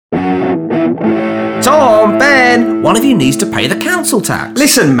then one of you needs to pay the council tax.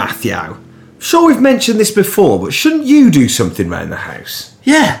 Listen, Matthew, sure we've mentioned this before, but shouldn't you do something round the house?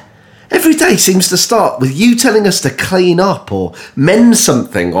 Yeah. Every day seems to start with you telling us to clean up or mend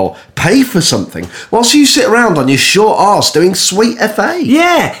something or pay for something, whilst you sit around on your short arse doing sweet FA.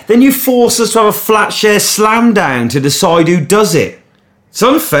 Yeah, then you force us to have a Flatshare Slamdown to decide who does it. It's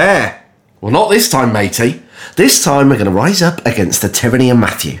unfair. Well, not this time, matey. This time we're going to rise up against the tyranny of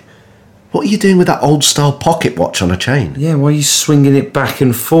Matthew. What are you doing with that old-style pocket watch on a chain? Yeah, why are you swinging it back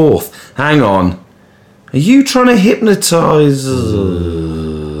and forth? Hang on. Are you trying to hypnotise...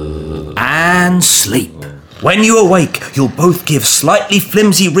 And sleep. When you awake, you'll both give slightly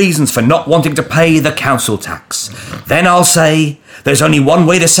flimsy reasons for not wanting to pay the council tax. Then I'll say, there's only one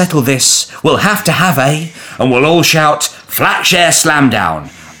way to settle this. We'll have to have a... And we'll all shout, Flatshare Slamdown.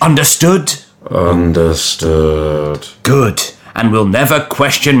 Understood? Understood. Good. And we'll never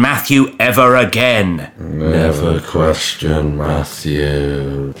question Matthew ever again. Never question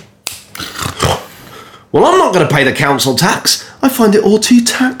Matthew. Well, I'm not going to pay the council tax. I find it all too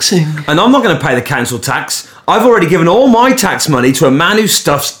taxing. And I'm not going to pay the council tax. I've already given all my tax money to a man who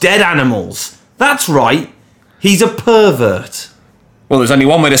stuffs dead animals. That's right. He's a pervert. Well, there's only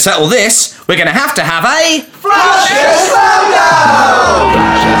one way to settle this. We're going to have a... Flatshare Slamdown!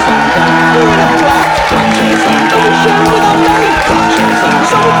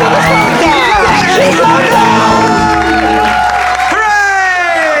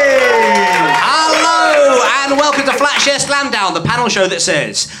 Flatshare Slamdown, the panel show that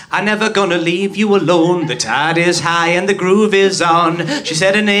says, I'm never gonna leave you alone, the tide is high and the groove is on. She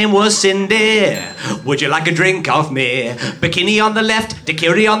said her name was Cindy, would you like a drink of me? Bikini on the left,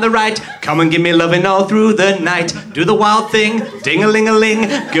 daiquiri on the right, come and give me loving all through the night. Do the wild thing, ding-a-ling-a-ling,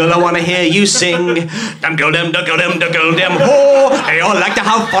 girl I wanna hear you sing. Damn go dem, da go dem, da go dem, ho, hey I like to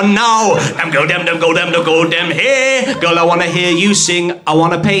have fun now. Damn go dem, da go dem, da go dem, hey, girl I wanna hear you sing. I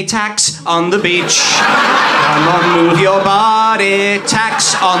wanna pay tax on the beach. Come on, move your body,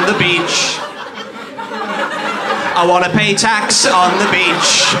 tax on the beach. I wanna pay tax on the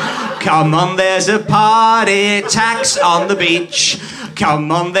beach. Come on, there's a party, tax on the beach.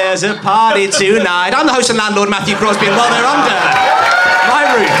 Come on, there's a party tonight. I'm the host and landlord, Matthew Crosby, and while they're under my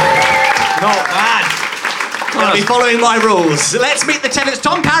roof, not bad. Gonna be following my rules. Let's meet the tenants,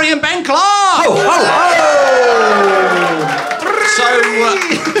 Tom Parry and Ben Clark. Oh,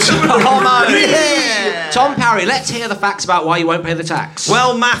 Tom Parry, let's hear the facts about why you won't pay the tax.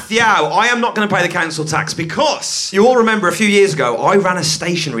 Well, Matthew, I am not going to pay the council tax because you all remember a few years ago I ran a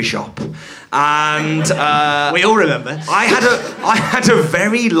stationery shop. And we all remember. I had a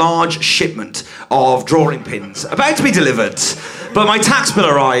very large shipment of drawing pins about to be delivered, but my tax bill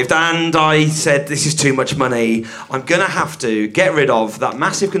arrived and I said, this is too much money. I'm going to have to get rid of that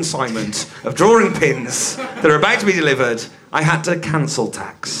massive consignment of drawing pins that are about to be delivered. I had to cancel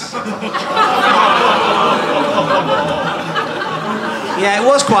tax. Yeah, it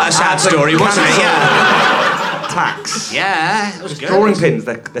was quite a sad story, wasn't it? Yeah. Tax. Yeah, it was good. Drawing pins,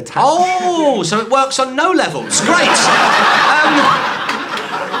 the tax. Oh, so it works on no levels. Great.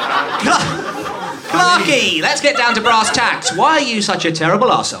 Clarky, let's get down to brass tacks. Why are you such a terrible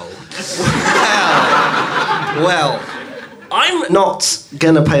arsehole? Well, I'm not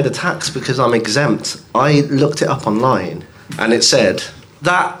going to pay the tax because I'm exempt. I looked it up online and it said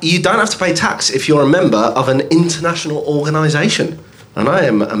that you don't have to pay tax if you're a member of an international organisation. And I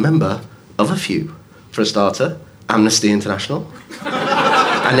am a member of a few. For a starter, Amnesty International.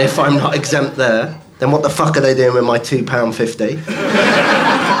 And if I'm not exempt there, then what the fuck are they doing with my £2.50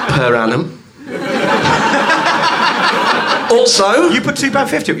 per annum? Also... You put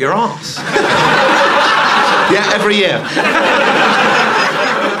 £2.50 up your arse. Yeah, every year.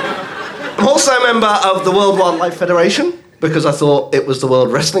 I'm also a member of the World Wildlife Federation, because I thought it was the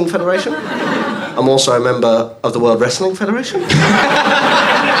World Wrestling Federation. I'm also a member of the World Wrestling Federation.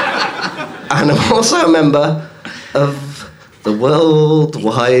 And I'm also a member of the World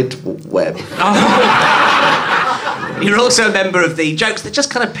Wide Web. Oh. You're also a member of the Jokes That Just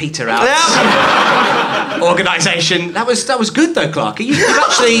Kind of Peter Out organisation. That was good though, Clark. You've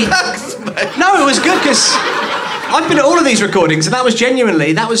actually... No, it was good because I've been at all of these recordings and that was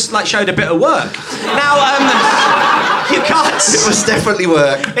like showed a bit of work. Now, you can't... It was definitely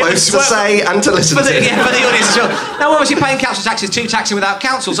work, both to say and to listen to. Yeah, for the audience as well. Now, obviously, paying council tax is too taxing without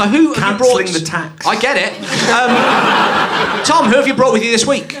council, so who have you brought... Cancelling the tax. I get it. Tom, who have you brought with you this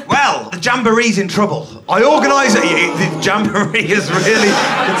week? Well, the Jamboree's in trouble. I organise it. The Jamboree is really...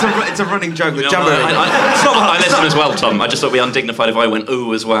 It's a running joke, the Jamboree. I listen as well, Tom. I just thought it'd be undignified if I went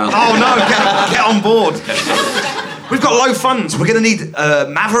ooh as well. Oh, no, get on board. We've got low funds. We're going to need a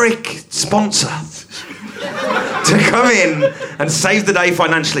Maverick sponsor. to come in and save the day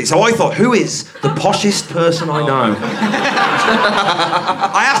financially. So I thought, who is the poshest person I know?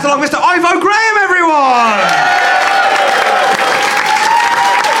 I asked along Mr. Ivo Graham, everyone!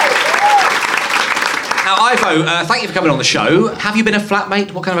 Now, Ivo, thank you for coming on the show. Have you been a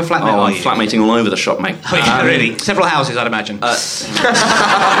flatmate? What kind of a flatmate are I'm you? flatmating all over the shop, mate. Oh, yeah, really? Several houses, I'd imagine.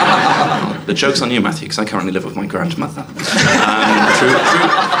 The joke's on you, Matthew, because I currently live with my grandmother. True.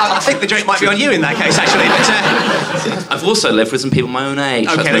 I think the joke might be on you in that case, actually. But, I've also lived with some people my own age.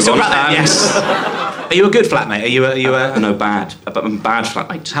 okay, let's talk about that. Yes. Are you a good flatmate? Are you a... No, bad. But I'm a bad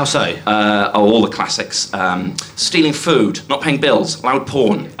flatmate. How so? All the classics. Stealing food, not paying bills, loud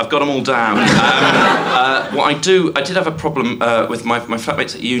porn. I've got them all down. What I did have a problem with my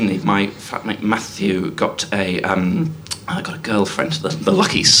flatmates at uni. My flatmate Matthew got a girlfriend, the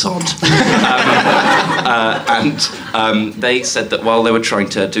lucky sod. And they said that while they were trying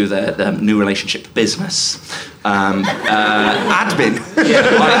to do their new relationship business, Admin.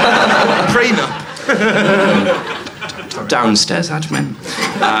 Prenup. Downstairs admin.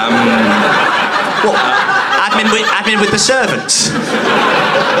 Admin with the servants?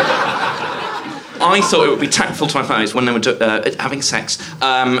 I thought it would be tactful to my flatmates when they were having sex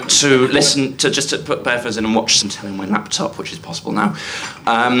to listen to just to put earphones in and watch some telly on my laptop, which is possible now.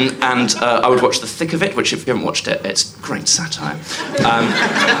 And I would watch the thick of it, which if you haven't watched it, it's great satire.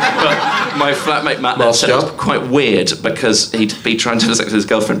 But my flatmate Matt said it was quite weird because he'd be trying to have sex with his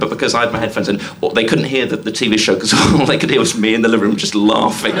girlfriend, but because I had my headphones in, they couldn't hear the TV show because all they could hear was me in the living room just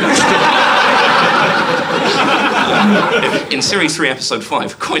laughing. In Series 3, Episode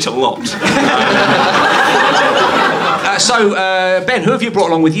 5, quite a lot. So, Ben, who have you brought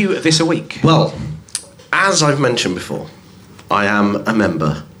along with you this week? Well, as I've mentioned before, I am a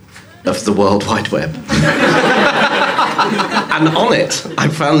member of the World Wide Web. And on it, I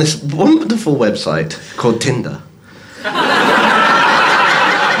found this wonderful website called Tinder. And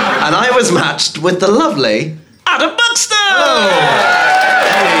I was matched with the lovely Adam Buxton!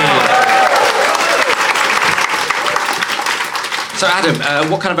 So, Adam,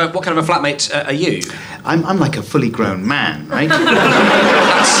 what kind of a flatmate are you? I'm like a fully grown man, right?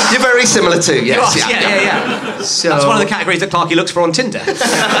 You're very similar too, yes. Yeah. So, that's one of the categories that Clarky looks for on Tinder.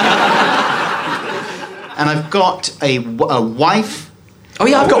 And I've got a wife. Oh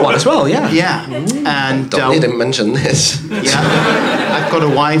yeah, I've got one as well. Yeah. Yeah. And You didn't mention this. Yeah. I've got a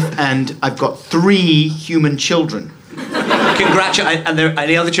wife and I've got 3 human children. Congratulations. And there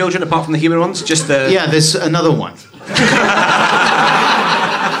any other children apart from the human ones? Just the. Yeah, there's another one.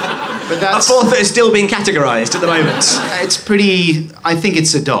 But A fourth that is still being categorised at the moment. It's pretty. I think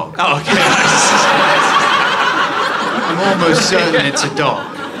it's a dog. Oh, okay. I'm almost certain it's a dog.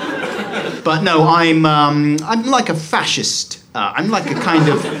 But no, I'm like a fascist. I'm like a kind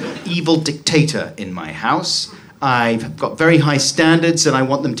of evil dictator in my house. I've got very high standards and I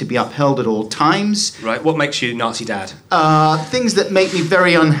want them to be upheld at all times. Right, what makes you Nazi dad? Things that make me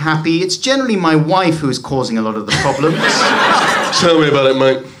very unhappy. It's generally my wife who is causing a lot of the problems. Tell me about it,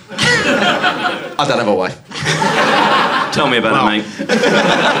 mate. I don't have a wife. Tell me about it, mate.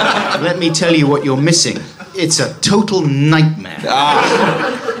 Let me tell you what you're missing. It's a total nightmare.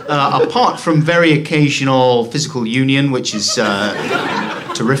 Apart from very occasional physical union, which is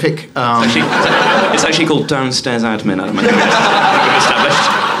terrific. It's actually called downstairs admin, Adam. Established.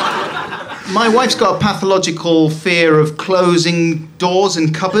 My wife's got a pathological fear of closing doors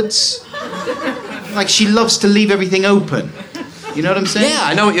and cupboards. Like, she loves to leave everything open. You know what I'm saying? Yeah,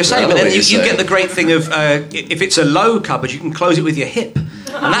 I know what you're saying, but then you get the great thing of if it's a low cupboard, you can close it with your hip.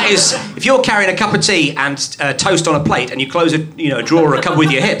 And that is, if you're carrying a cup of tea and toast on a plate and you close a drawer or a cupboard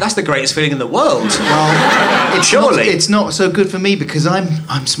with your hip, that's the greatest feeling in the world. Well, it's not so good for me because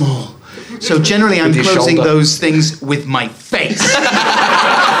I'm small. So generally I'm closing those things with my face.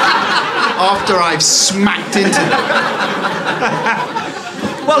 After I've smacked into them.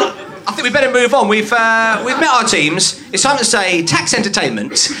 Well, I think we better move on. We've met our teams. It's time to say tax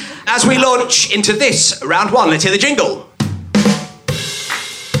entertainment as we launch into this round 1. Let's hear the jingle.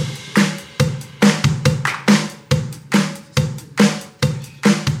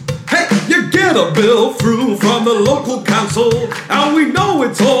 Hey, you get a bill through from the local council, and we know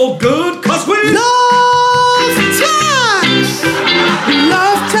it's all good, 'cause we Love tax!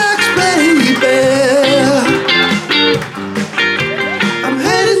 Love tax, baby! I'm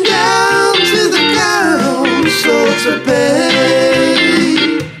heading down to the council to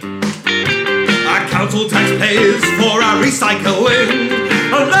pay. our council tax pays for our recycling,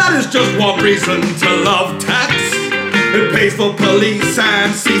 and that is just one reason to love tax. It pays for police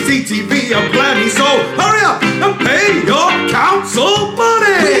and CCTV and plenty, so hurry up and pay your council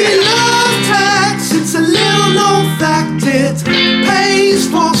money! We love tax, it's a little known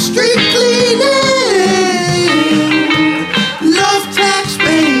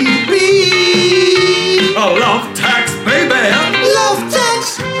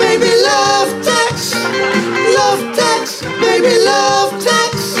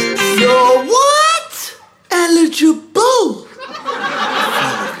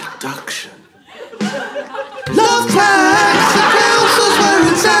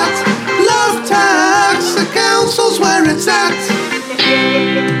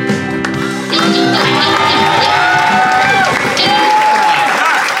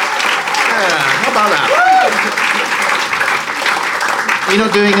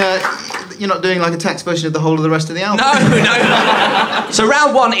not doing like a tax version of the whole of the rest of the album. No. So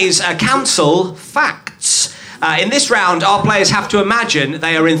round one is council facts. In this round, our players have to imagine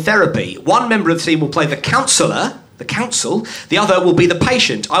they are in therapy. One member of the team will play the counsellor, the counsel. The other will be the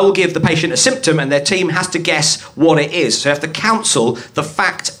patient. I will give the patient a symptom and their team has to guess what it is. So you have to counsel the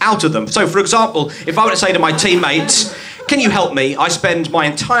fact out of them. So, for example, if I were to say to my teammates, can you help me? I spend my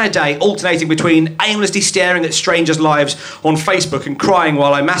entire day alternating between aimlessly staring at strangers' lives on Facebook and crying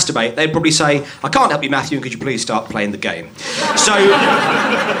while I masturbate. They'd probably say, I can't help you, Matthew, and could you please start playing the game? So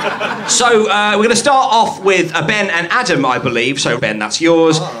we're going to start off with Ben and Adam, I believe. So, Ben, that's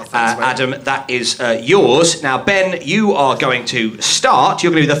yours. Adam, that is yours. Now, Ben, you are going to start.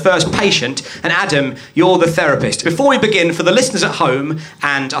 You're going to be the first patient. And Adam, you're the therapist. Before we begin, for the listeners at home,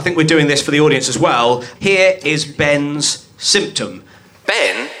 and I think we're doing this for the audience as well, here is Ben's symptom.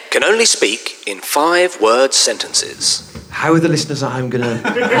 Ben can only speak in 5-word sentences. How are the listeners at home going to read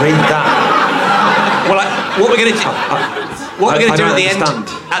that? Well, what we're going to do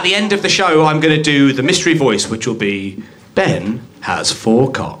at the end of the show, I'm going to do the mystery voice, which will be Ben has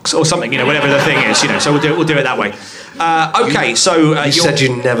 4 cocks or something, whatever the thing is, So we'll do it that way. Okay, so you said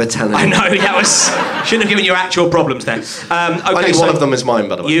you'd never tell anyone. I know shouldn't have given you actual problems then. Okay, only one of them is mine,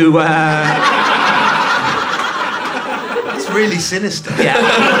 by the way. You. It's really sinister. Yeah.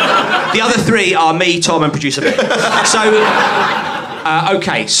 The other 3 are me, Tom, and producer Ben.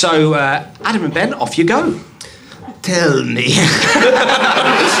 So, Adam and Ben, off you go. Tell me.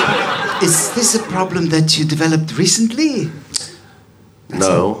 Is this a problem that you developed recently?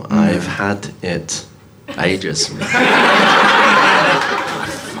 No, I've had it ages.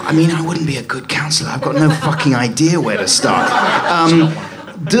 I mean, I wouldn't be a good counsellor. I've got no fucking idea where to start.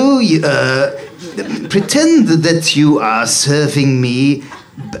 Do you pretend that you are serving me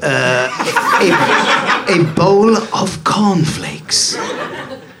a bowl of cornflakes?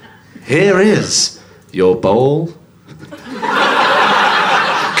 Here is your bowl.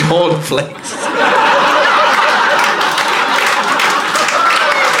 Cornflakes.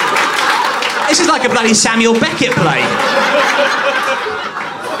 This is like a bloody Samuel Beckett play.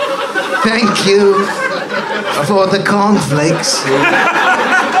 Thank you for the cornflakes.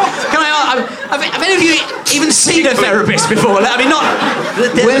 Can I ask, have any of you even seen a therapist before? I mean, not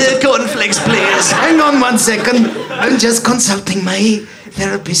the cornflakes, please. Hang on 1 second. I'm just consulting my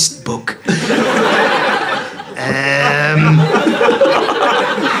therapist book.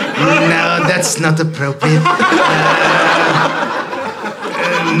 No, that's not appropriate.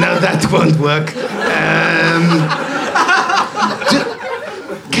 No, that won't work.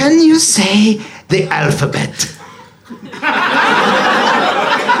 Can you say the alphabet?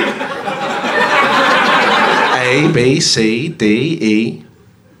 A, B, C, D, E.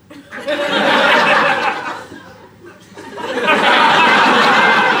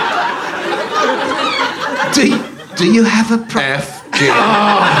 Do you have a F, G,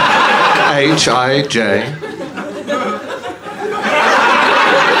 H, I, J.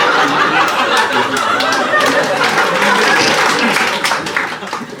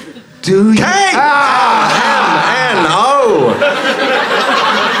 Do you... K! N, O.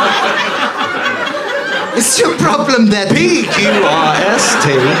 It's your problem that... P, Q, R, S,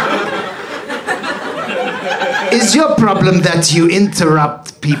 T. Is your problem that you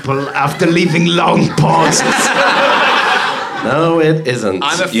interrupt people after leaving long pauses? No, it isn't.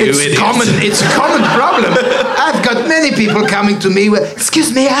 It's a common problem. I've got many people coming to me with,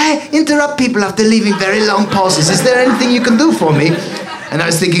 excuse me, I interrupt people after leaving very long pauses. Is there anything you can do for me? And I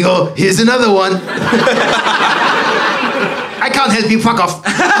was thinking, oh, here's another one. I can't help you, fuck off.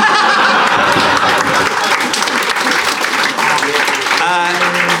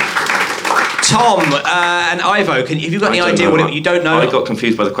 Tom and Ivo, have you got any idea what you don't know? I got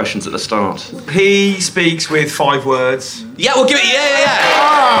confused by the questions at the start. He speaks with 5 words. Yeah, we'll give it. Yeah.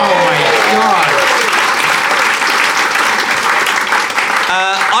 Oh my God.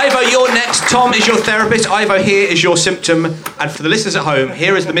 Ivo, you're next. Tom is your therapist. Ivo, here is your symptom. And for the listeners at home,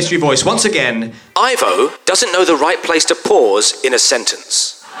 here is the mystery voice once again. Ivo doesn't know the right place to pause in a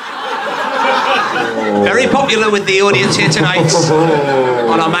sentence. Very popular with the audience here tonight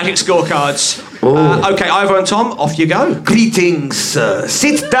on our magic scorecards. Okay, Ivo and Tom, off you go. Greetings, sir.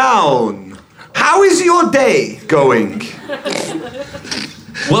 Sit down. How is your day going?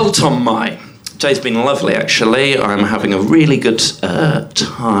 Well, Tom, my day's been lovely, actually. I'm having a really good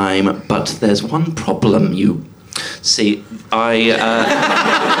time, but there's one problem. You see, I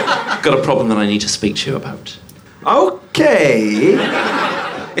got a problem that I need to speak to you about. Okay.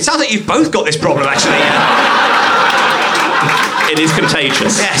 It sounds like you've both got this problem, actually. It is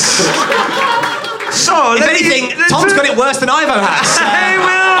contagious. Yes. So, If anything, Tom's got it worse than Ivo has. Hey, Will!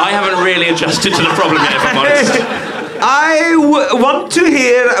 I haven't really adjusted to the problem yet, if I'm honest. I want to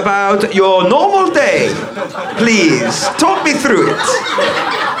hear about your normal day. Please, talk me through it.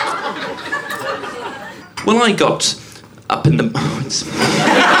 Well, I got up in the...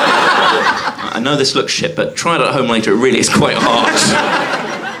 I know this looks shit, but try it at home later. It really is quite hard.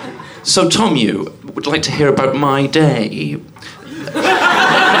 So, Tom, you would like to hear about my day?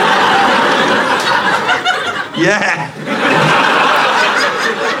 Yeah.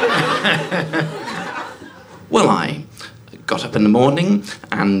 Well, I got up in the morning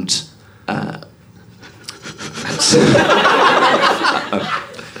and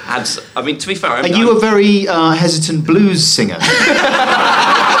I mean, to be fair, Are you a very hesitant blues singer?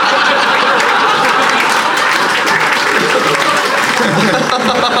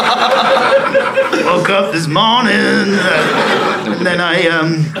 Woke up this morning, and then I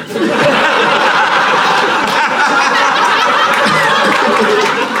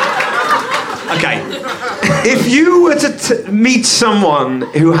Okay. If you were to meet someone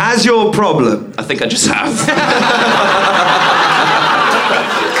who has your problem, I think I just have.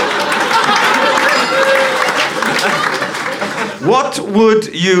 what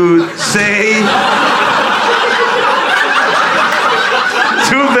would you say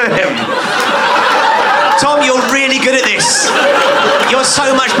to them? Tom, you're really good at this. You're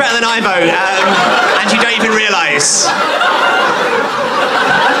so much better than Ivo, and you don't even realise.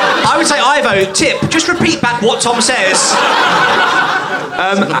 I would say, Ivo, tip, just repeat back what Tom says.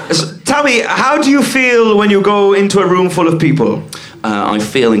 Tell me, how do you feel when you go into a room full of people? I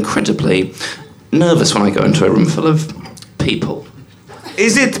feel incredibly nervous when I go into a room full of people.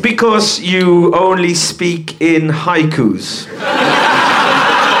 Is it because you only speak in haikus?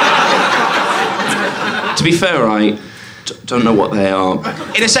 To be fair, I don't know what they are.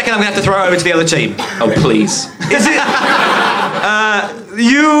 In a second, I'm going to have to throw it over to the other team. Oh, please. Is it...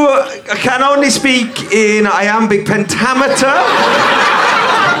 you can only speak in iambic pentameter?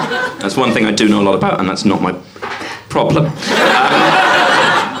 That's one thing I do know a lot about, and that's not my problem.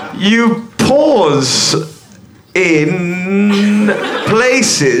 You pause in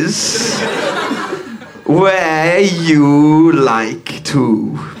places where you like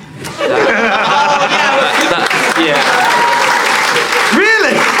to. Yeah.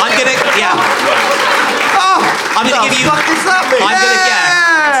 Really? I'm going to... Yeah. I'm going to give you... What the fuck is that mean? I'm going to...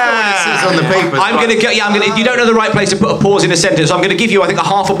 Yeah. it's on the paper. I'm going to go... Yeah, I'm going to... You don't know the right place to put a pause in a sentence, so I'm going to give you, I think, a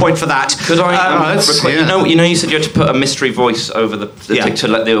half a point for that. Could I... yeah. You know, you said you had to put a mystery voice over the thing to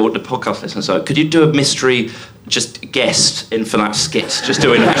let the podcast listeners know. Could you do a mystery just guest in for that skit? Just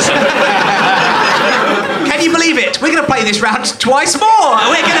doing that. Can you believe it? We're going to play this round twice more.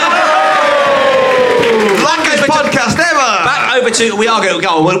 We're going to... Longest podcast ever! Back over to... We are going to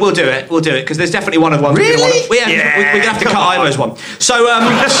go. We'll do it. We'll do it, because there's definitely one of the ones... Really? We're going to have to cut Ivo's one. So, No,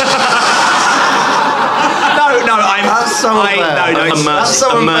 I'm... That's so unfair. No, That's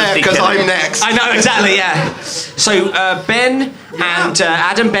so unfair because I'm next. I know, exactly, yeah. So, Ben and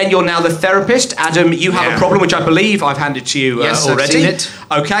Adam. Ben, you're now the therapist. Adam, you have a problem, which I believe I've handed to you Yes, already. I've seen it.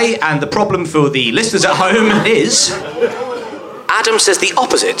 Okay, and the problem for the listeners at home is... Adam says the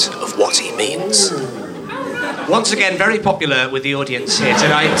opposite of what he means. Once again, very popular with the audience here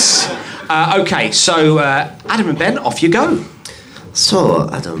tonight. Okay, so Adam and Ben, off you go. So,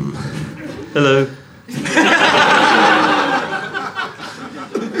 Adam. Hello.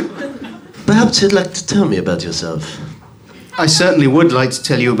 Perhaps you'd like to tell me about yourself. I certainly would like to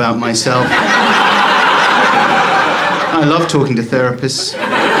tell you about myself. I love talking to therapists.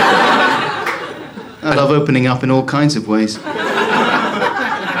 I love opening up in all kinds of ways.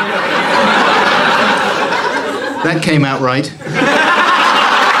 That came out right.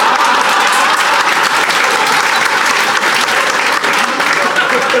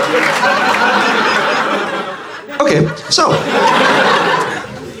 Okay, so...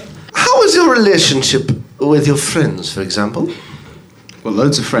 How is your relationship with your friends, for example? Well,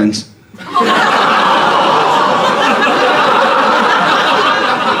 loads of friends.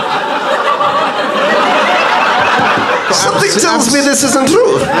 Something tells me this isn't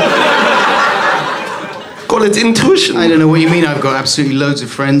true. Call it intuition. I don't know what you mean. I've got absolutely loads of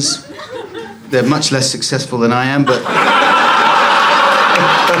friends. They're much less successful than I am, but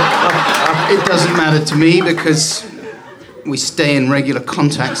it doesn't matter to me because we stay in regular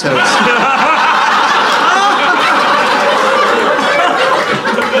contact, so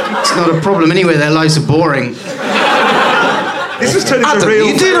it's not a problem anyway. Their lives are boring. This is turning into Adam, real...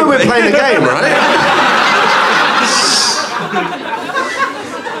 you do know we're playing a game, right?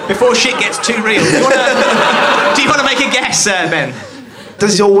 Before shit gets too real, do you want to make a guess, Ben?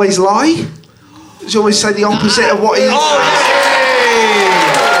 Does he always lie? You always say the opposite of what he...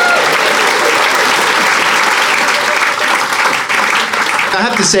 I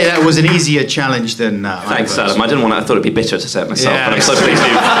have to say that was an easier challenge than Thanks, Ivor's. Adam. I didn't want to. I thought it'd be bitter to say it myself, Yeah. but I'm so pleased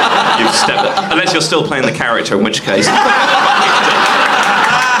you've stepped up. Unless you're still playing the character, in which case.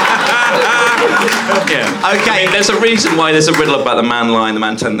 Yeah. Okay. I mean, there's a reason why there's a riddle about the man lying, the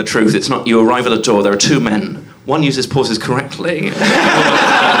man telling the truth. It's not you arrive at a door, there are two men. One uses pauses correctly.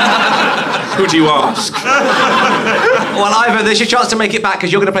 Who do you ask? Well, Ivor, there's your chance to make it back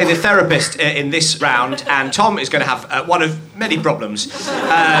because you're going to play the therapist in this round, and Tom is going to have one of many problems.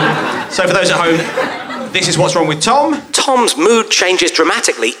 So for those at home, this is what's wrong with Tom. Tom's mood changes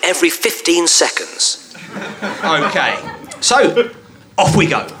dramatically every 15 seconds. Okay. So, off we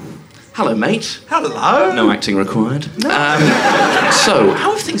go. Hello, mate. Hello. No acting required. So,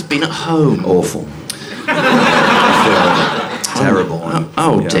 how have things been at home? Awful. Terrible.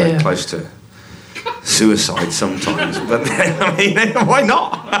 Oh, dear. Close to suicide sometimes. But then, I mean, why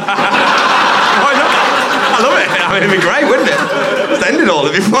not? Why not? I love it. I mean, it'd be great, wouldn't it? Just end it all.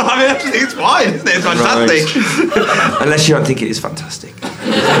 It'd be fine. I mean, it's fine, isn't it? It's fantastic. Right. Unless you don't think it is fantastic.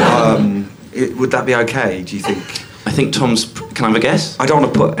 Would that be okay, do you think? I think Tom's... Can I have a guess? I don't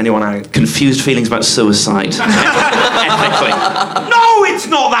want to put anyone out. Confused feelings about suicide. Ethically. No, it's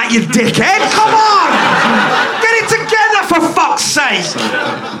not that, you dickhead! Come on! Get it together, for fuck's sake!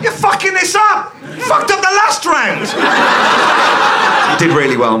 You're fucking this up! You fucked up the last round! You did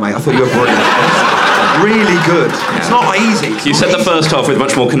really well, mate. I thought you were brilliant. Really good. It's not easy. You said the first half with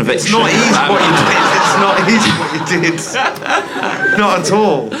much more conviction. It's not easy what you did. It's not easy what you did. Not at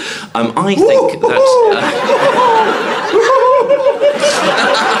all. I think that...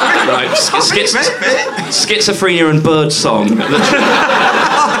 Right, schizophrenia and bird song.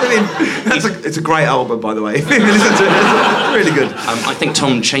 I mean, it's a great album, by the way. Listen to it. It's really good. I think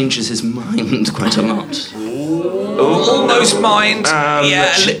Tom changes his mind quite a lot. Almost mind.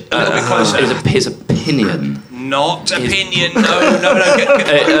 Yeah, a little bit closer. His opinion. Not opinion. No. I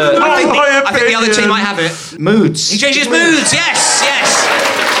think the other team might have it. Moods. He changes moods. Yes.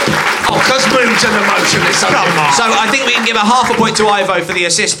 Oh, because moods and emotion is so So I think we can give a half a point to Ivo for the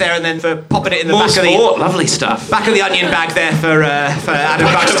assist there, and then for popping it in the More back sport. of the Lovely stuff. back of the onion bag there for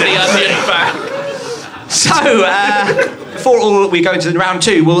Adam Buxton. The onion bag. So before all we go into round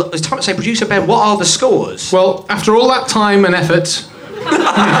two, it's time to say, producer Ben, what are the scores? Well, after all that time and effort,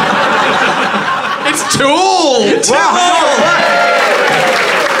 it's 2-all.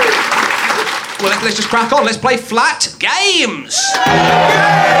 Well, let's just crack on. Let's play Flat Games.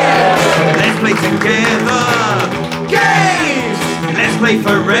 Let's play together. Games. Let's play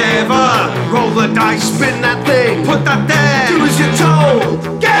forever. Roll the dice, spin that thing, put that there. Do as you're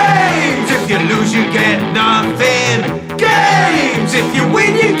told. Games. If you lose, you get nothing. Games. If you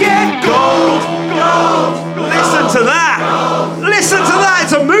win, you get gold. Listen to that. Listen to that.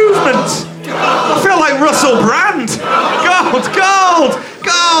 It's a movement. I feel like Russell Brand. Gold.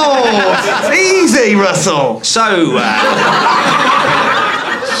 It's easy, Russell. So,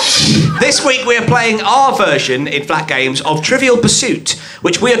 this week we are playing our version in Flat Games of Trivial Pursuit,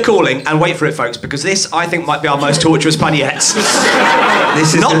 which we are calling, and wait for it, folks, because this, I think, might be our most torturous pun yet.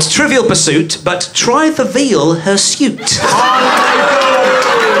 This is not Trivial Pursuit, but Try the Veal Her Suit. We did it.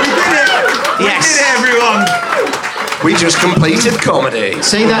 Yes. We did it, everyone. We just completed comedy.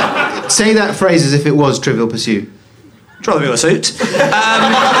 Say that phrase as if it was Trivial Pursuit. Try the Veal Her Suit.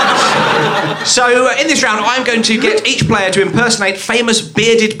 So, in this round, I'm going to get each player to impersonate famous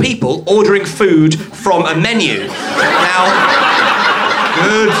bearded people ordering food from a menu. Now...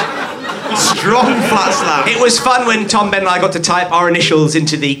 Good. Strong flat slam. It was fun when Tom, Ben and I got to type our initials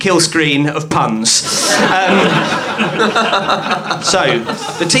into the kill screen of puns. So,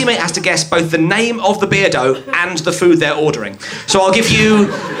 the teammate has to guess both the name of the beardo and the food they're ordering. So I'll give you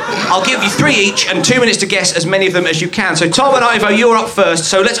 3 each and 2 minutes to guess as many of them as you can. So Tom and Ivo, you're up first.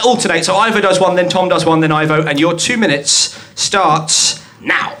 So let's alternate. So Ivo does one, then Tom does one, then Ivo, and your 2 minutes starts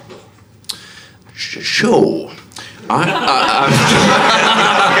now. Sure.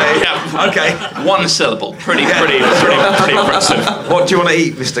 Okay. One syllable. Pretty impressive. What do you want to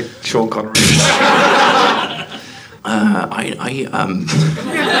eat, Mr. Sean Connery?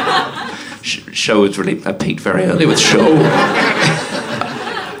 Show was really peaked very early with show.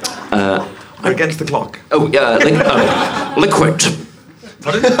 We're against the clock. Oh, yeah, liquid.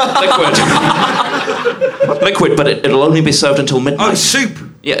 Liquid, but it'll only be served until midnight. Oh, soup.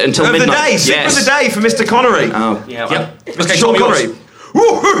 Yeah, until Of midnight. the day. Soup Yes. of the day for Mr. Connery. Oh, yeah. Yep. Mr. Sean Connery.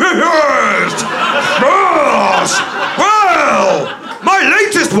 Yes. Well, my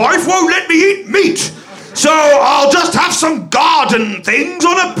latest wife won't let me eat meat. So I'll just have some garden things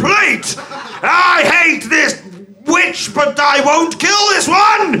on a plate. I hate this witch, but I won't kill this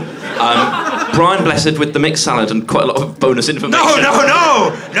one. Brian Blessed with the mixed salad and quite a lot of bonus information.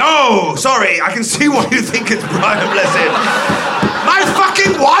 No. Sorry, I can see why you think it's Brian Blessed. My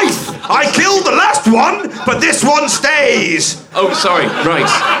fucking wife. I killed the last one, but this one stays. Oh, sorry. Right,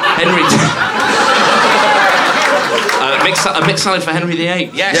 Henry. A mixed salad for Henry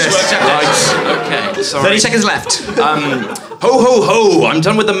VIII. Yes. Works out. Right. Okay. Sorry. 30 seconds left. Ho ho ho! I'm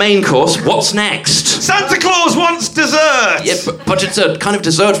done with the main course. What's next? Santa Claus wants dessert. Yeah, but it's a kind of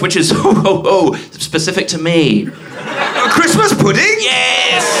dessert which is ho ho ho specific to me. A Christmas pudding?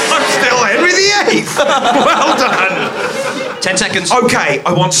 Yes. I'm still Henry VIII. Well done. 10 seconds. Okay,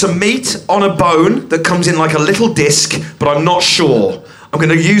 I want some meat on a bone that comes in like a little disc, but I'm not sure. I'm going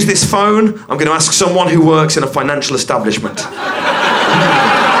to use this phone. I'm going to ask someone who works in a financial establishment.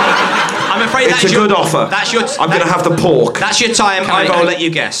 I'm afraid It's a good offer. I'm going to have the pork. That's your time. I'll let you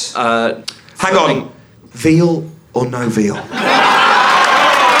guess. Hang on. Veal or no veal?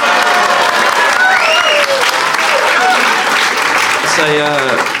 Say,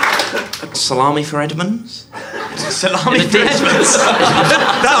 salami for Edmonds? Salami for Edmonds?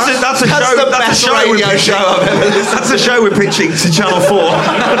 That's a show we're pitching to Channel 4.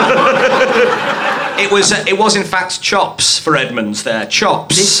 It was in fact chops for Edmonds there.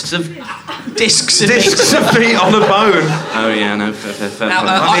 Chops. Discs of meat on a bone. Oh yeah, no, fair. Now,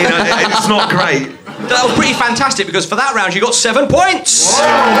 it's not great. That was pretty fantastic because for that round you got 7 points.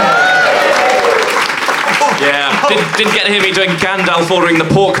 Yeah, didn't get to hear me doing Gandalf ordering the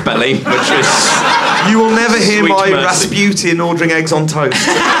pork belly, which was... You will never hear my mercy. Rasputin ordering eggs on toast.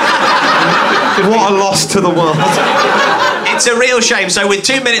 What a loss to the world. It's a real shame. So with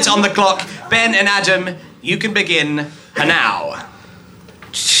 2 minutes on the clock, Ben and Adam, you can begin now.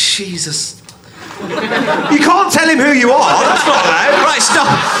 Jesus. You can't tell him who you are. That's not allowed. Right, stop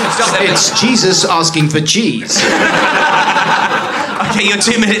there. It's Jesus asking for cheese. Okay, your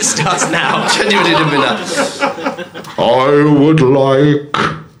 2 minutes starts now. Genuinely didn't mean that. I would like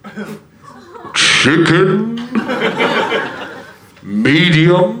chicken,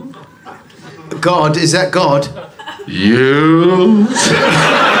 medium. God, is that God? Yes.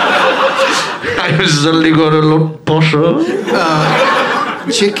 I suddenly got a lot posher.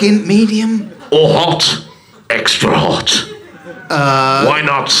 Chicken, medium. Or hot, extra hot. Why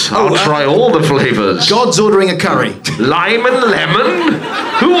not? I'll try all the flavours. God's ordering a curry. Lime and lemon?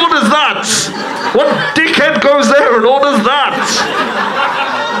 Who orders that? What dickhead goes there and orders that?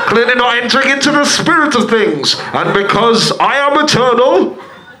 Clearly not entering into the spirit of things. And because I am eternal,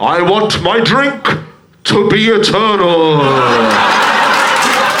 I want my drink to be eternal.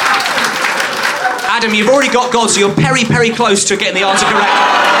 Adam, you've already got God, so you're very close to getting the answer correct.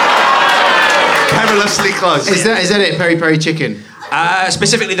 Perilously close. Is that it? Peri peri chicken.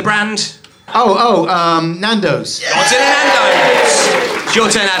 Specifically the brand. Nando's. What's in a Nando's? It's your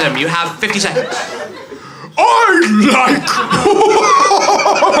turn, Adam. You have 50 seconds. I'd like...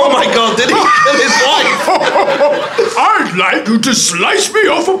 Oh my God, did he kill his wife? I'd like you to slice me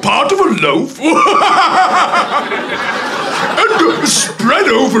off a part of a loaf and spread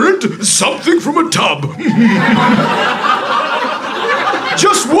over it something from a tub.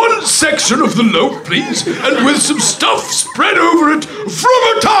 Just one section of the loaf, please, and with some stuff spread over it from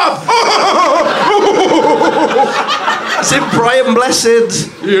a tub. Is it Brian Blessed?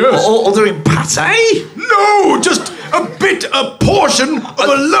 Yes. Ordering pate? No, just a portion of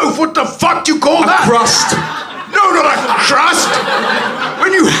a loaf. What the fuck do you call that? Crust. No, not a crust.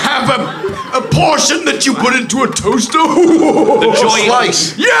 When you have a portion that you put into a toaster. The joy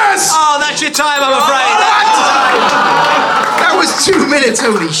slice. Yes. Oh, that's your time, I'm afraid. That was 2 minutes.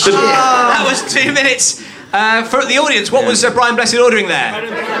 Holy shit. That was 2 minutes. For the audience, what was Brian Blessed ordering there?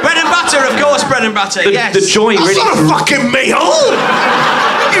 Bread and butter, of course, bread and butter, yes. The joy That's really... not a fucking meal.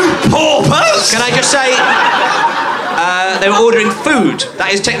 You paupers. Can I just say, they were ordering food.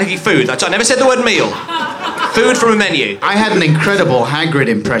 That is technically food. I never said the word meal. Food from a menu. I had an incredible Hagrid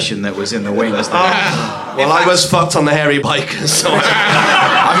impression that was in the wings. Well, I was fucked on the hairy bikers, so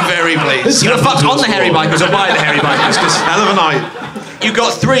I'm very pleased. You were fucked on the hairy bikers or by the hairy bikers? Hell of a night. You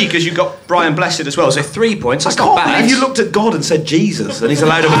got 3 because you got Brian Blessed as well, so 3 points. That's I not can't bad. believe you looked at God and said Jesus, and he's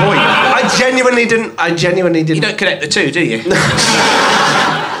allowed a point. I genuinely didn't. You don't connect the two, do you?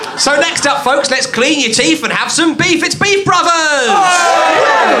 So next up, folks, let's clean your teeth and have some beef. It's Beef Brothers!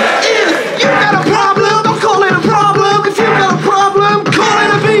 If you got a problem, don't call it a problem. If you got a problem, call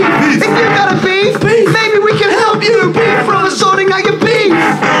it a beef. If you got a beef, maybe we can help you. Beef Brothers sorting out your beef.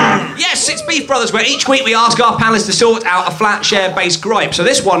 Yes, it's Beef Brothers, where each week we ask our panellists to sort out a Flatshare-based gripe. So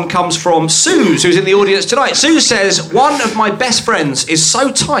this one comes from Suze, who's in the audience tonight. Suze says, one of my best friends is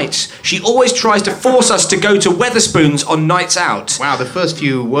so tight, she always tries to force us to go to Wetherspoons on nights out. Wow, the first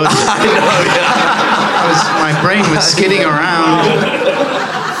few words. I know, yeah. My brain was skidding around.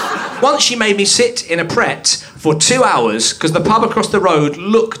 Once she made me sit in a Pret for 2 hours because the pub across the road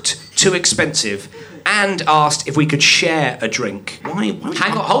looked too expensive, and asked if we could share a drink. Why?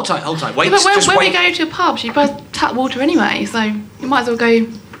 Hang on, hold tight. Wait, Yeah, but when wait. we go to a pub, she buys tap water anyway, so you might as well go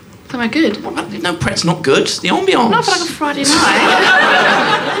somewhere good. No, Pret's not good. The ambiance. Not for like a Friday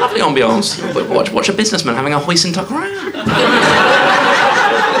night. Lovely ambiance. Watch a businessman having a hoist and tuck around.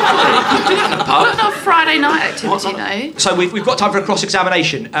 Not a Friday night activity, though. So we've got time for a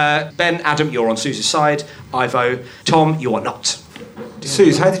cross-examination. Ben, Adam, you're on Suze's side. Ivo, Tom, you are not.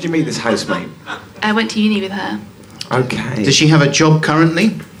 Suze, how did you meet this housemate? I went to uni with her. Okay. Does she have a job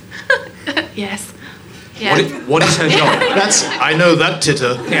currently? Yes. Yeah. What is her job? I know that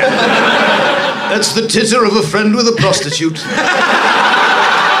titter. Yeah. That's the titter of a friend with a prostitute.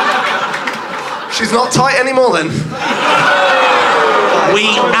 She's not tight anymore then. We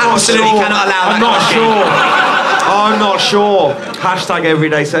absolutely cannot allow that. I'm not sure. Hashtag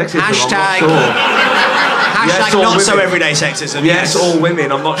everyday sexism. Hashtag. I'm not sure. Hashtag all not women. so everyday sexism. Yes, all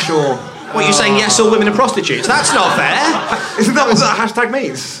women. I'm not sure. What, you saying yes, all women are prostitutes? That's not fair. Isn't that what that hashtag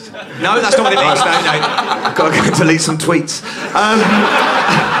means? No, that's not what it means. No. I've got to go delete some tweets.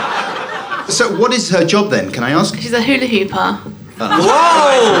 So what is her job then, can I ask? She's a hula hooper.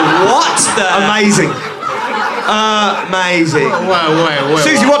 Whoa! What the? Amazing. Amazing. Whoa.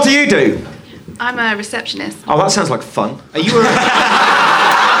 Susie, what do you do? I'm a receptionist. Oh, that sounds like fun. Are you a...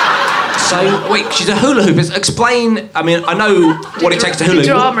 So, wait, she's a hula hooper. Explain, I mean, I know what it takes to hula We did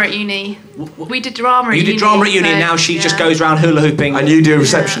hoop. drama at uni. We did drama at uni. You did drama at uni, so, now she just yeah. goes around hula hooping. And you do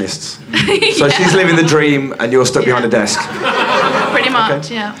receptionists. So she's living the dream and you're stuck behind a desk. Pretty much,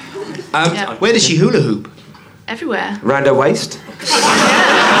 yeah. Yeah. Where does she hula hoop? Everywhere. Round her waist.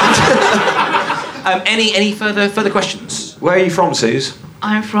 Any further questions? Where are you from, Suze?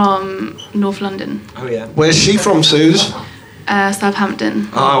 I'm from North London. Oh, yeah. Where's she from, Suze? Southampton.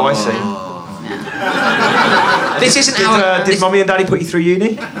 Oh, I see. Yeah. This isn't our... Did Mummy and Daddy put you through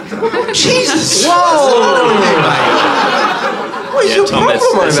uni? Jesus! Whoa! What is your Tom,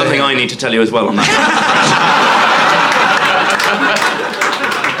 problem, there's something I need to tell you as well on that.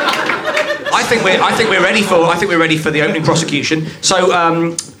 I think we're ready for the opening prosecution. So,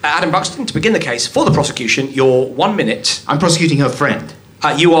 Adam Buxton, to begin the case for the prosecution, you're 1 minute. I'm prosecuting her friend.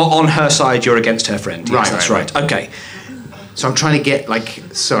 You are on her side. You're against her friend. Yes, Right, that's right. right. Okay. So I'm trying to get,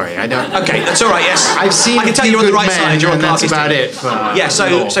 sorry, I don't... Okay, that's all right. Yes. I've seen I can tell a few you're on the good right men, side. You're on and that's Clark's about team. it. Yeah.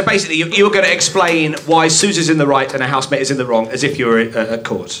 So basically, you're going to explain why Susie's in the right and her housemate is in the wrong, as if you were at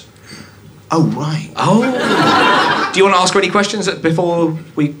court. Oh, right. Oh. Do you want to ask her any questions before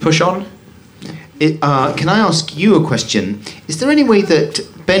we push on? Can I ask you a question? Is there any way that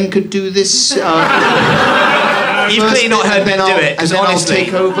Ben could do this? You've clearly not heard Ben do it, And because then I'll honestly...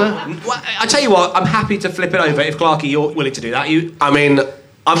 take over? Well, I tell you what, I'm happy to flip it over if, Clarky, you're willing to do that. I mean,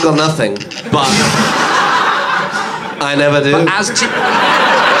 I've got nothing, but I never do. But as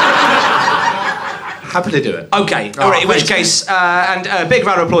Happy to do it. Okay, all right, in which case, and a big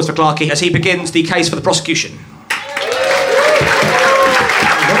round of applause for Clarky as he begins the case for the prosecution.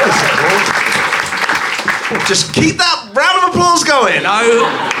 Just keep that round of applause going. No,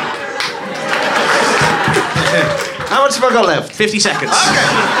 How much have I got left? 50 seconds.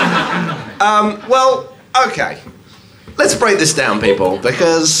 Well, okay. Let's break this down, people,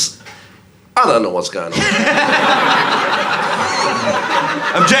 because I don't know what's going on.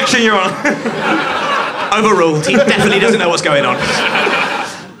 Objection, Your Honour. Overruled. He definitely doesn't know what's going on.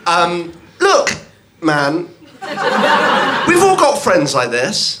 Look, man, we've all got friends like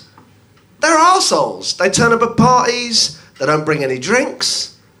this. They're arseholes. They turn up at parties, they don't bring any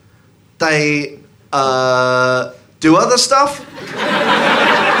drinks, they do other stuff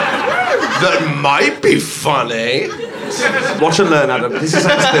that might be funny. Watch and learn, Adam. This is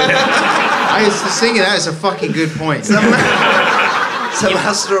how to do it. I was thinking that is a fucking good point. It's a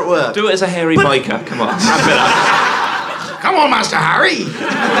master at work. Do it as a hairy biker. Come on. Come on, Master Harry!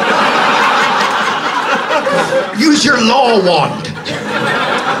 Use your law wand!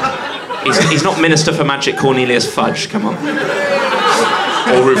 He's not Minister for Magic Cornelius Fudge. Come on.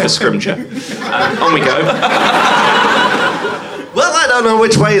 Or Rufus Scrimgeour. On we go. Well, I don't know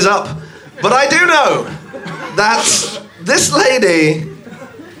which way is up, but I do know that this lady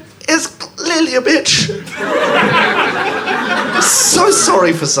is clearly a bitch. So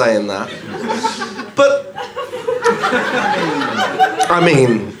sorry for saying that. But I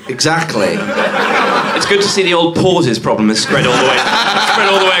mean, exactly. It's good to see the old pauses problem is spread all the way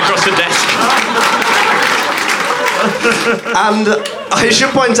across the desk. And I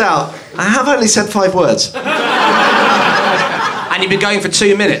should point out, I have only said 5 words. And you've been going for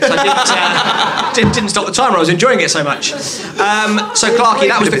 2 minutes. I didn't stop the timer. I was enjoying it so much. So, Clarky,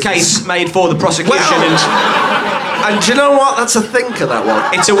 that was the case made for the prosecution. And do you know what? That's a thinker, that one.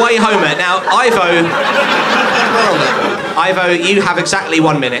 It's a way homer. Now, Ivo, you have exactly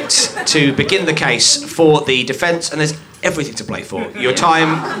 1 minute to begin the case for the defence, and there's everything to play for. Your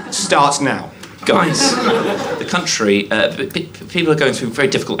time starts now. Guys, the country, people are going through very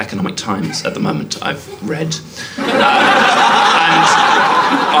difficult economic times at the moment, I've read. And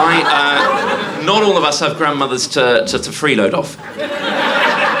not all of us have grandmothers to freeload off.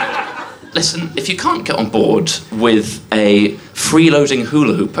 Listen, if you can't get on board with a freeloading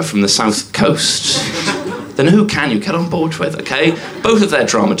hula hooper from the south coast, then who can you get on board with, okay? Both of their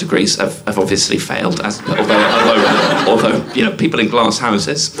drama degrees have obviously failed, although you know, people in glass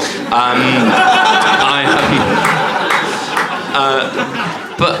houses.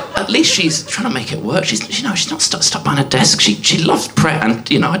 But at least she's trying to make it work. She's not stuck behind a desk. She loves Pret, and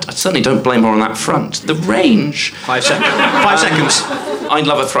you know, I certainly don't blame her on that front. The range. 5 seconds. I'd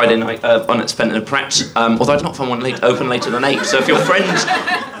love a Friday night on it spent in a Pret, although I'd not find one open later than 8. So if your friend,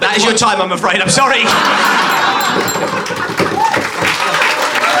 that is your time, I'm afraid. I'm sorry.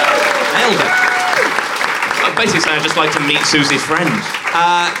 Nailed it. I'm basically saying I'd just like to meet Susie's friend.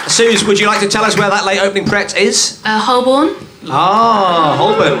 Suze, would you like to tell us where that late opening Pret is? Holborn. Ah,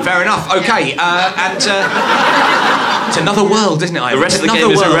 Holborn. Fair enough. Okay, it's another world, isn't it, Ivan? The rest of the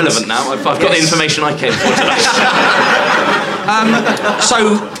game is irrelevant now. I've got the information I came for today. So,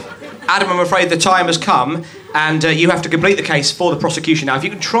 Adam, I'm afraid the time has come, and you have to complete the case for the prosecution. Now, if you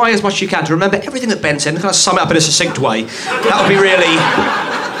can try as much as you can to remember everything that Ben said and kind of sum it up in a succinct way, that would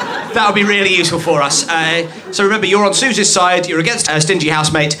be really useful for us. So remember, you're on Susie's side, you're against a stingy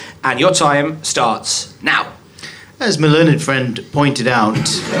housemate, and your time starts now. As my learned friend pointed out,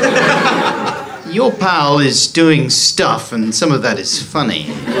 your pal is doing stuff, and some of that is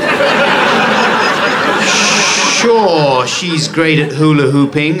funny. Sure, she's great at hula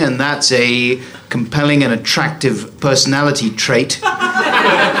hooping, and that's a compelling and attractive personality trait.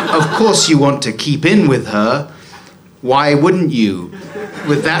 Of course you want to keep in with her. Why wouldn't you,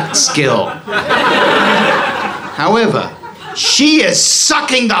 with that skill? However, she is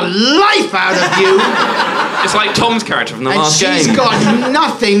sucking the life out of you. It's like Tom's character from the last game. And she's got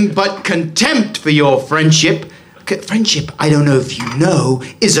nothing but contempt for your friendship. Friendship, I don't know if you know,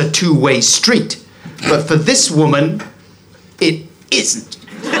 is a two-way street. But for this woman, it isn't.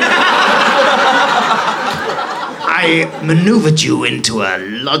 I maneuvered you into a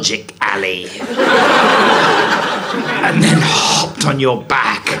logic alley. And then hopped on your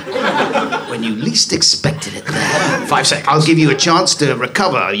back when you least expected it there. 5 seconds. I'll give you a chance to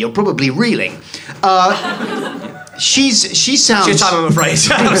recover. You're probably reeling. She sounds... It's your time, I'm afraid.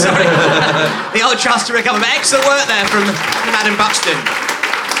 I'm sorry. The old chance to recover. Excellent work there from Adam Buxton.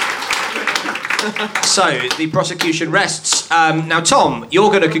 So, the prosecution rests. Now, Tom, you're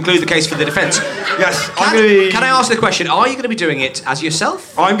going to conclude the case for the defence. Yes, Can I ask the question, are you going to be doing it as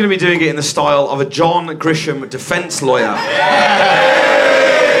yourself? I'm going to be doing it in the style of a John Grisham defence lawyer.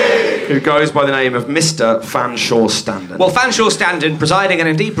 Who goes by the name of Mr. Fanshawe Standen. Well, Fanshawe Standen, presiding and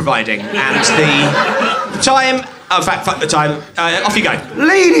indeed providing. And the time... In fact, fuck the time. Off you go.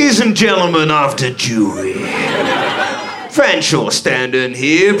 Ladies and gentlemen of the jury, Fanshawe Standen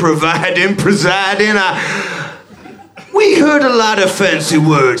here, presiding. We heard a lot of fancy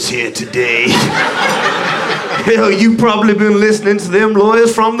words here today. Hell, you probably been listening to them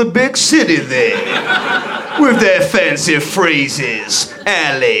lawyers from the big city there, with their fancy phrases,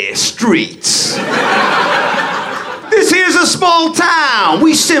 alley, streets. This here's a small town.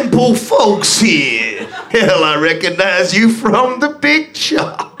 We simple folks here. Hell, I recognize you from the big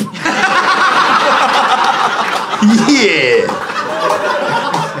shop. Yeah.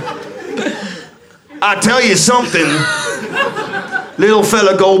 I'll tell you something. Little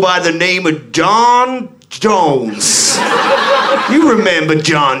fella go by the name of John Jones. You remember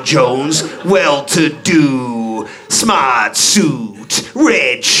John Jones? Well-to-do, smart suit,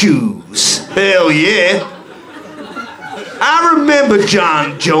 red shoes. Hell yeah. I remember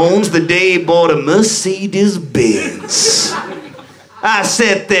John Jones the day he bought a Mercedes-Benz. I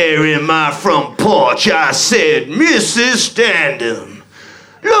sat there in my front porch. I said, Mrs. Standen,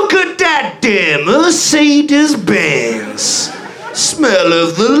 look at that damn Mercedes-Benz. Smell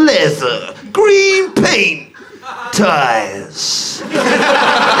of the leather, green paint, tires.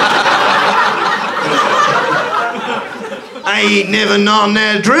 I ain't never none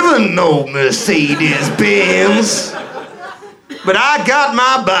there driven no Mercedes Benz. But I got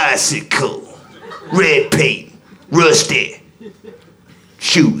my bicycle. Red paint, rusty,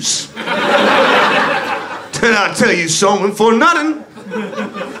 shoes. And I'll tell you something for nothing.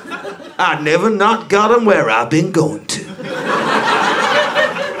 I never not got 'em where I've been going to.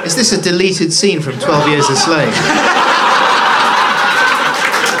 Is this a deleted scene from 12 Years a Slave?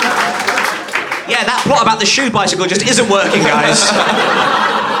 Yeah, that plot about the shoe bicycle just isn't working, guys.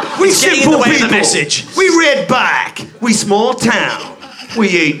 We It's getting in simple the way of people. the message. We red bike. We small town. We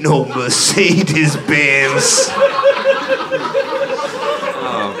ain't no Mercedes Benz.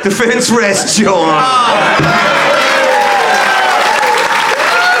 Defense rest, John.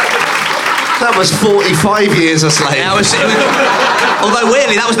 That was 45 years a slave. Although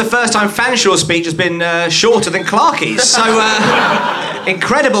weirdly, that was the first time Fanshaw's speech has been shorter than Clarkie's. So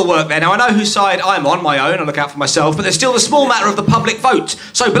incredible work there. Now I know whose side I'm on, my own. I look out for myself, but there's still the small matter of the public vote.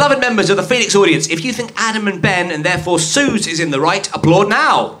 So, beloved members of the Phoenix audience, if you think Adam and Ben, and therefore Suze, is in the right, applaud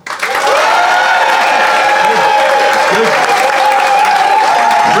now.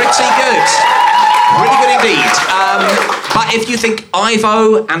 Pretty good. Pretty good indeed. But if you think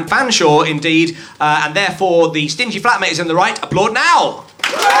Ivo and Fanshawe, indeed, and therefore the stingy flatmate is in the right, applaud now.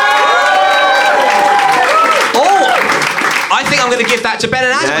 Oh, I think I'm going to give that to Ben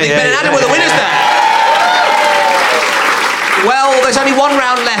and Adam. I think Ben and Adam were the winners there. Well, there's only one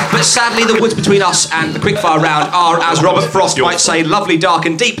round left, but sadly the woods between us and the quickfire round are, as Robert Frost might say, lovely, dark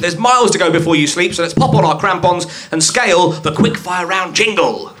and deep. There's miles to go before you sleep, so let's pop on our crampons and scale the quickfire round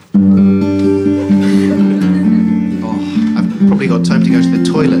jingle. Probably got time to go to the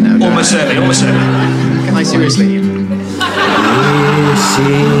toilet now. Almost certainly, almost certainly. Can I seriously? This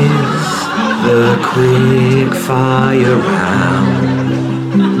is the quick fire round.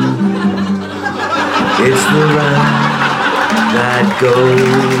 It's the round that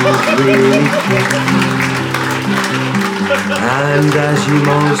goes really quick. And as you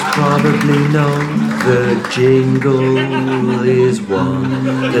most probably know, the jingle is one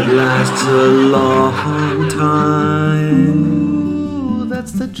that lasts a long time.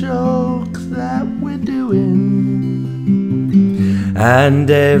 That's the joke that we're doing. And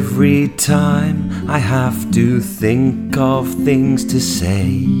every time I have to think of things to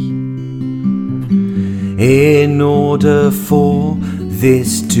say in order for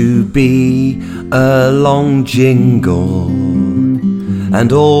this to be a long jingle,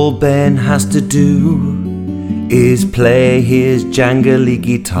 and all Ben has to do is play his jangly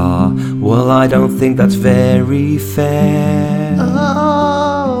guitar. Well, I don't think that's very fair.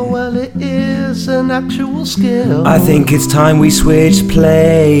 Oh, well, it is an actual skill. I think it's time we switch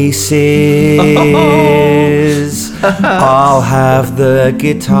places. I'll have the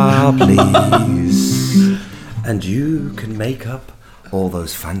guitar, please. And you can make up all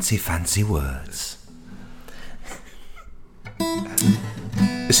those fancy, fancy words.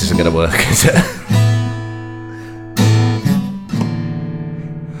 This isn't going to work, is it?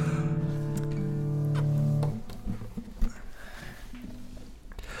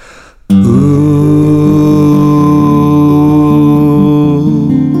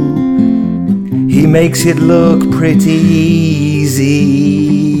 He makes it look pretty easy.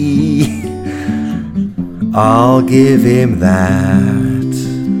 I'll give him that.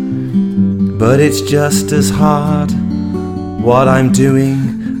 But it's just as hard what I'm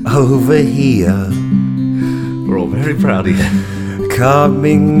doing over here. We're all very proud of you.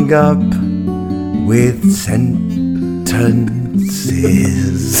 Coming up with sentences.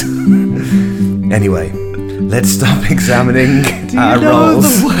 Anyway, let's stop examining our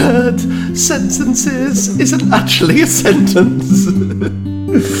roles. The word sentences isn't actually a sentence.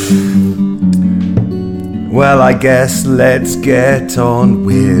 Well, I guess let's get on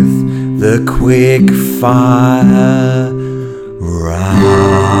with the quick fire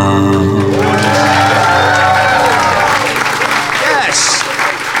round. Yes.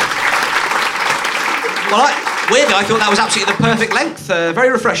 Well, weirdly, I thought that was absolutely the perfect length. Very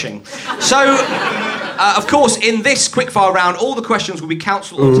refreshing. So, of course, in this quickfire round, all the questions will be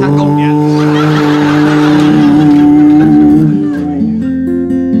counsel or tackle.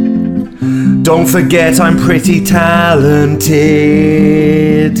 Don't forget I'm pretty talented.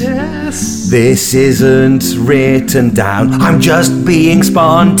 Yes. This isn't written down. I'm just being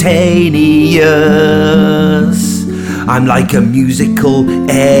spontaneous. I'm like a musical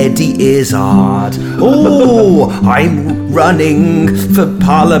Eddie Izzard. Oh, I'm running for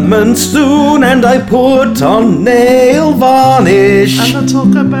Parliament soon, and I put on nail varnish. And I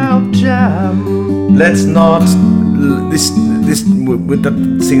talk about jam. Let's not. This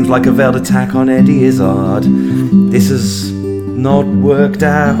that seems like a veiled attack on Eddie Izzard. This is not worked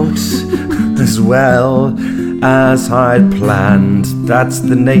out as well as I'd planned. That's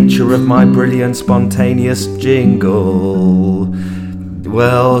the nature of my brilliant, spontaneous jingle.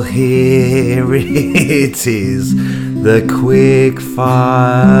 Well, here it is, the quick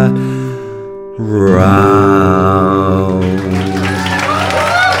fire round.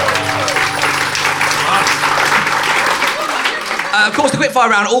 Of course, the quickfire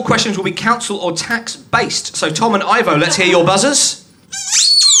round, all questions will be council or tax based. So, Tom and Ivo, let's hear your buzzers.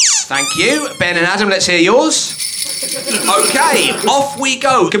 Thank you. Ben and Adam, let's hear yours. Okay, off we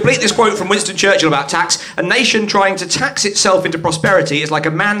go. Complete this quote from Winston Churchill about tax. A nation trying to tax itself into prosperity is like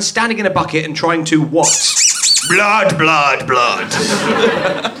a man standing in a bucket and trying to what? Blood, blood, blood.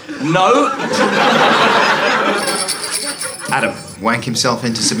 No. Adam. Wank himself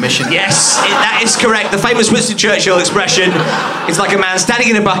into submission. Yes, that is correct. The famous Winston Churchill expression, it's like a man standing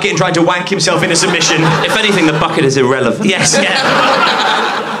in a bucket and trying to wank himself into submission. If anything, the bucket is irrelevant. Yes, yeah.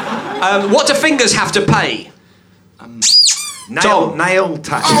 What do fingers have to pay? Nail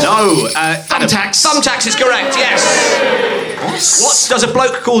tax. No. Thumb tax. Thumb tax is correct, yes. What does a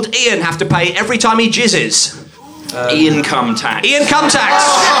bloke called Ian have to pay every time he jizzes? Income tax. Income tax.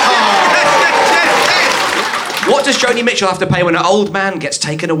 What does Joni Mitchell have to pay when an old man gets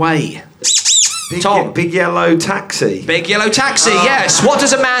taken away? Tom. Big yellow taxi. Big yellow taxi, yes. What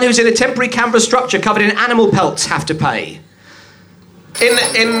does a man who's in a temporary canvas structure covered in animal pelts have to pay?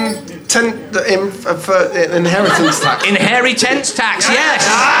 Inheritance tax. Inheritance tax, yes.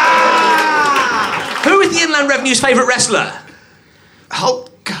 Who is the Inland Revenue's favourite wrestler?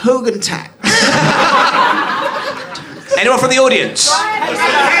 Hulk Hogan tax. Anyone from the audience?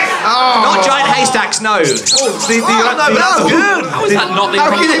 Not giant haystacks, no. That's good. How is that not the How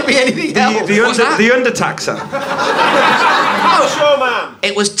can it be anything else? The undertaxer.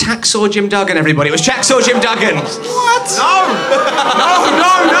 It was Taxaw Jim Duggan, everybody. It was Chacksaw Jim Duggan. What? No!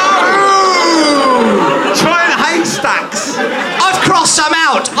 Giant haystacks. I've crossed some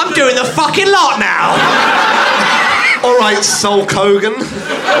out. I'm doing the fucking lot now. All right, Sulk Hogan.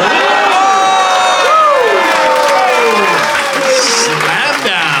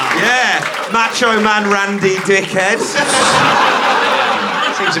 Slamdown. Yeah. Macho Man Randy Dickhead.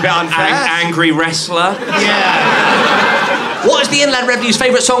 Seems a bit unfair. Angry wrestler. Yeah. What is the Inland Revenue's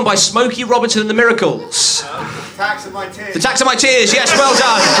favourite song by Smokey Robinson and the Miracles? Tax of my tears. The Tax of My Tears, yes, well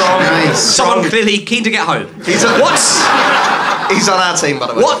done. Nice. Someone clearly keen to get home. He's on our team, by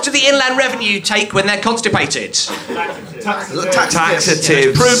the way. What do the Inland Revenue take when they're constipated?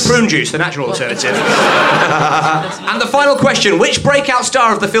 Taxatives. Prune juice, the natural alternative. And the final question, which breakout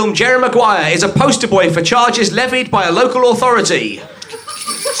star of the film Jerry Maguire is a poster boy for charges levied by a local authority?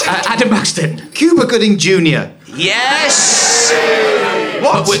 Adam Buxton. Cuba Gooding Jr. Yes!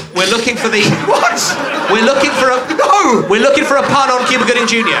 What? We're looking for the... What? We're looking for a... No! We're looking for a pun on Cuba Gooding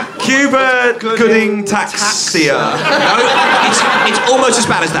Jr. Cuba Gooding Taxia. No, it's almost as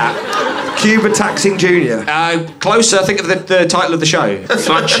bad as that. Cuba Taxing Jr. Closer, think of the title of the show.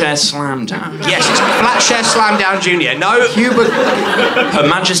 Flatshare Slamdown. Yes, it's Flatshare Slamdown Jr. No. Her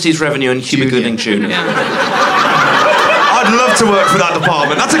Majesty's Revenue and Cuba Gooding Jr. I'd love to work for that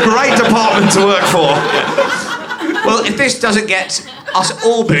department. That's a great department to work for. Well, if this doesn't get us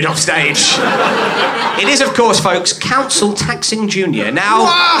all booed off stage, it is, of course, folks, Council Taxing Jr. Now...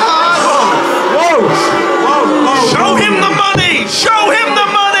 Whoa! Show him the money! Show him the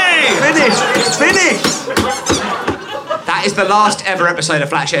money! Finish! That is the last ever episode of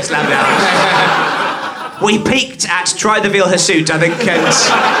Flatshare Slamdown. We peaked at Try the Veal Hirsute, I think, and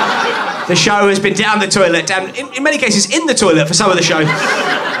the show has been down the toilet, and in many cases in the toilet for some of the show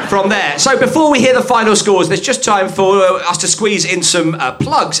from there. So before we hear the final scores, there's just time for us to squeeze in some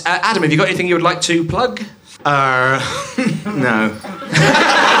plugs. Adam, have you got anything you would like to plug? No.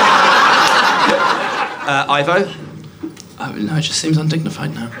 Ivo? No, it just seems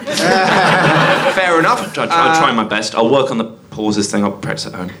undignified now. Fair enough. I'll try my best. I'll work on the pauses thing. I'll practice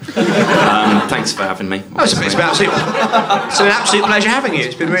at home. Thanks for having me. It's been an absolute pleasure having you.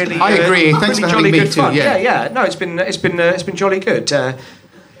 It's been really. I agree. Thanks really for having me good too. fun. Yeah. Yeah. No, it's been jolly good.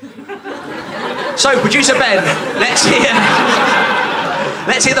 So, producer Ben, let's hear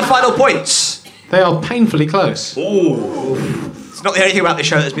the final points. They are painfully close. Ooh. It's not the only thing about this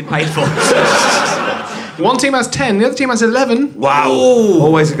show that's been painful. One team has 10, the other team has 11. Wow. Ooh.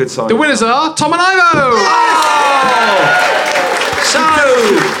 Always a good sign. The winners are Tom and Ivo!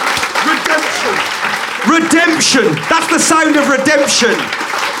 Redemption! That's the sound of redemption!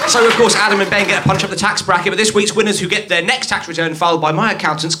 So, of course, Adam and Ben get a punch up the tax bracket, but this week's winners who get their next tax return filed by my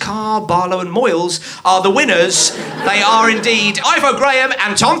accountants, Carr, Barlow and Moyles, are the winners. They are indeed Ivo Graham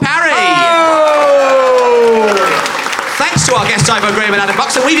and Tom Parry. Oh! Thanks to our guests, Ivo Graham and Adam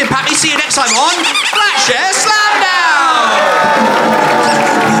Buxton. We've been Pappy. See you next time on Flatshare Slamdown!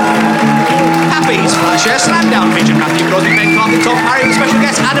 Pappy's Flatshare Slamdown featured Matthew Crosby, Ben Clark and Tom Parry with special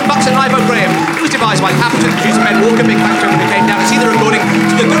guests Adam Buxton and Ivo Graham. It was devised by Pappy, producer Ben Walker, big thanks to everyone who came down to see the recording,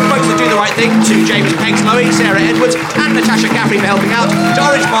 to the good folks that do the right thing, to James Peggs Lowy, Sarah Edwards and Natasha Caffrey for helping out, to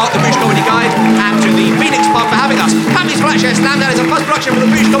Orange Mark, the British Comedy Guide, and to the Phoenix Pub for having us. Pappy's Flatshare Slamdown is a post-production for the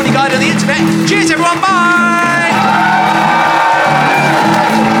British Comedy Guide and the internet. Cheers everyone, bye!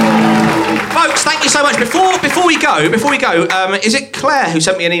 Folks, thank you so much. Before we go, is it Claire who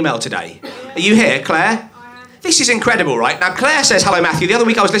sent me an email today? Are you here, Claire? This is incredible, right? Now, Claire says, hello, Matthew. The other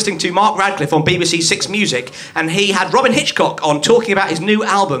week I was listening to Mark Radcliffe on BBC Six Music, and he had Robin Hitchcock on talking about his new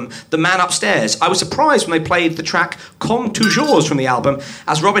album, The Man Upstairs. I was surprised when they played the track Comme Toujours from the album,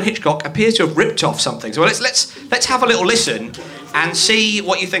 as Robin Hitchcock appears to have ripped off something. So let's have a little listen and see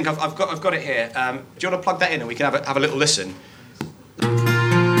what you think. I've got it here. Do you want to plug that in and we can have a little listen?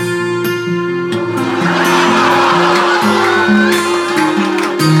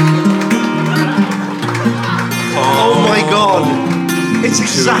 Oh my god, it's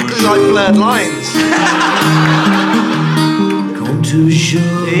exactly like Blurred Lines. Comme toujours.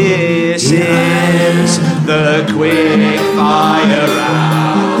 This is the quick fire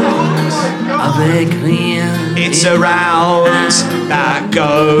round. Avec rien. It's a round that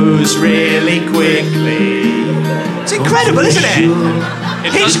goes really quickly. It's incredible, isn't it?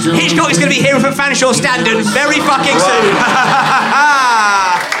 Hitchcock is going to be here from Fanshawe Standard very fucking soon.